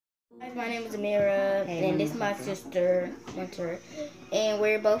My name is Amira, and this is my sister, Winter, and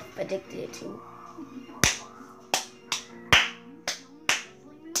we're both addicted to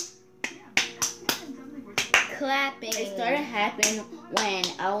clapping. It started happening when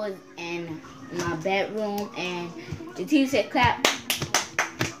I was in my bedroom, and the TV said clap,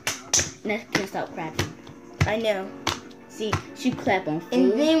 and I couldn't stop clapping. I know. See, she clap on food.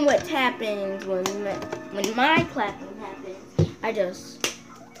 And then what happens when my clapping happens, I just...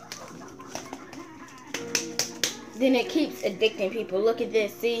 Then it keeps addicting people. Look at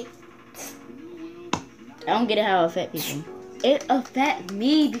this, see? I don't get it how it affects people. It affects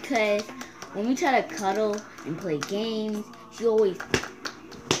me because when we try to cuddle and play games, she always...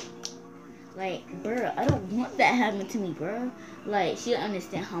 Like, bruh, I don't want that happening to me, bruh. Like, she don't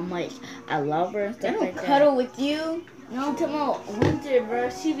understand how much I love her and stuff like that. I don't cuddle with you. No, I'm talking about Winter,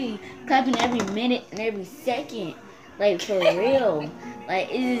 bruh. She be clapping every minute and every second. Like, for real. Like,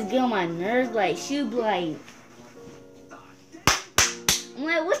 it just get on my nerves. Like, she be like... I'm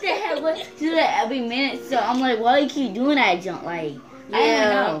like, what the heck? What? She's like every minute. So I'm like, why do you keep doing that junk? Like, yeah.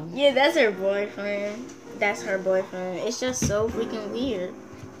 I don't know. Yeah, that's her boyfriend. That's her boyfriend. It's just so freaking weird.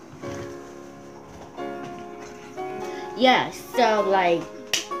 Yeah, so like,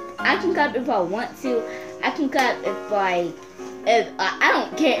 I can clap if I want to. I can clap if I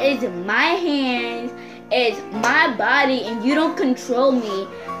don't care. It's my hands, it's my body, and you don't control me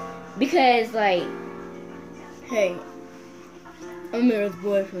because like, hey, I'm Mira's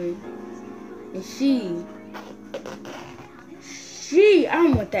boyfriend, and I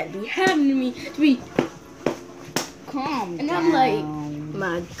don't want that to be happening to me. To be calm. And down. I'm like,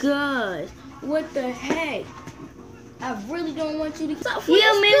 my gosh, what the heck? I really don't want you to stop.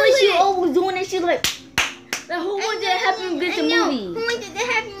 Yeah, man, like she always doing that. She's like, who wanted that happen in the movie? Who wanted that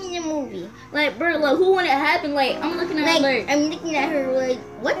happen in the movie? Like, bro, like, who wanted it happen? Like, I'm looking at her like, I'm looking at her like,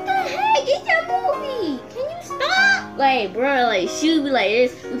 what the heck? It's a movie. Can you stop? Like, bro, like, she would be like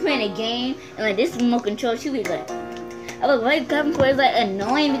this. We playing a game, and like, this remote control, she would be like, I was like, clapping for it. It's like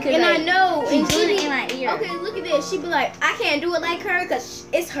annoying because, and like, I know, and she be in my ear. Okay, look at this. She be like, I can't do it like her because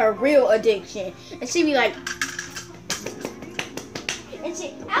it's her real addiction. And she be like, and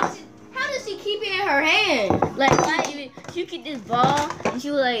she, how does she keep it in her hand? Like, not even, she keep this ball, and she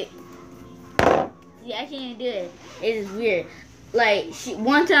was like, yeah, I can't even do it. It's weird. Like,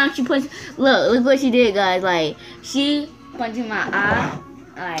 one time she punched, look what she did, guys. Like, she punched in my eye.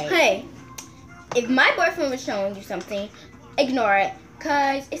 Like, hey, if my boyfriend was showing you something, ignore it,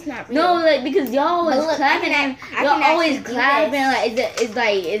 cause it's not real. No, like, because y'all always clapping at, y'all always clapping. Like,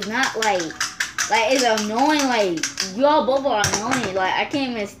 it's not like it's annoying. Like, y'all both are annoying. Like, I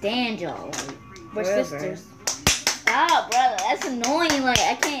can't even stand y'all. Like, we're sisters. Stop, brother. That's annoying. Like,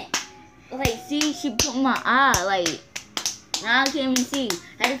 I can't. Like, see, she put in my eye. Like, now I can't even see.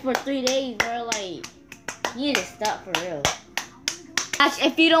 I had it for 3 days, bro. Like, you need to stop for real.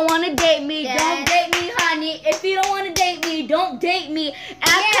 If you don't want to date me, don't date me, honey. If you don't want to date me, don't date me.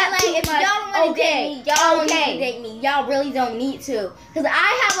 Yeah, like, if y'all don't want to date me, y'all don't need to date me. Y'all really don't need to. Because I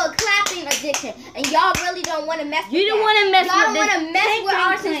have a clapping addiction, and y'all really don't want to mess with that. You don't want to mess with this. Y'all don't want to mess with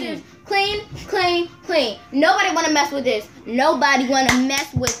our sisters. Clean, clean, clean. Nobody want to mess with this. Nobody want to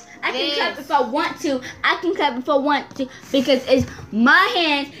mess with I can clap if I want to. I can clap if I want to. Because it's my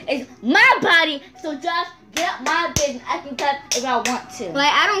hands, it's my body. So just get up my business. I can clap if I want to.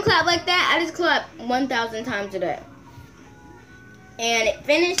 Like, I don't clap like that. I just clap 1,000 times a day. And it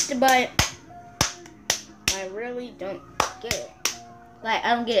finished, but I really don't get it. Like,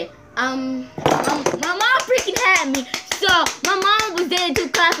 I don't get it. My mom freaking had me. So, my mom was there too,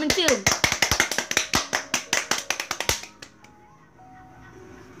 clapping too.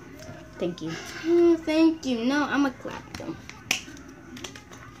 Thank you. Oh, thank you. No, I'm a clap them.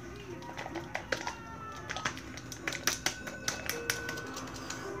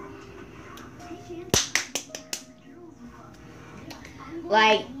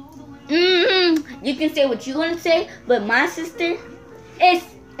 Like, you can say what you want to say, but my sister is,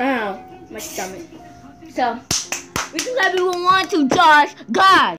 my stomach. So, we can clap if we want to, Josh. God.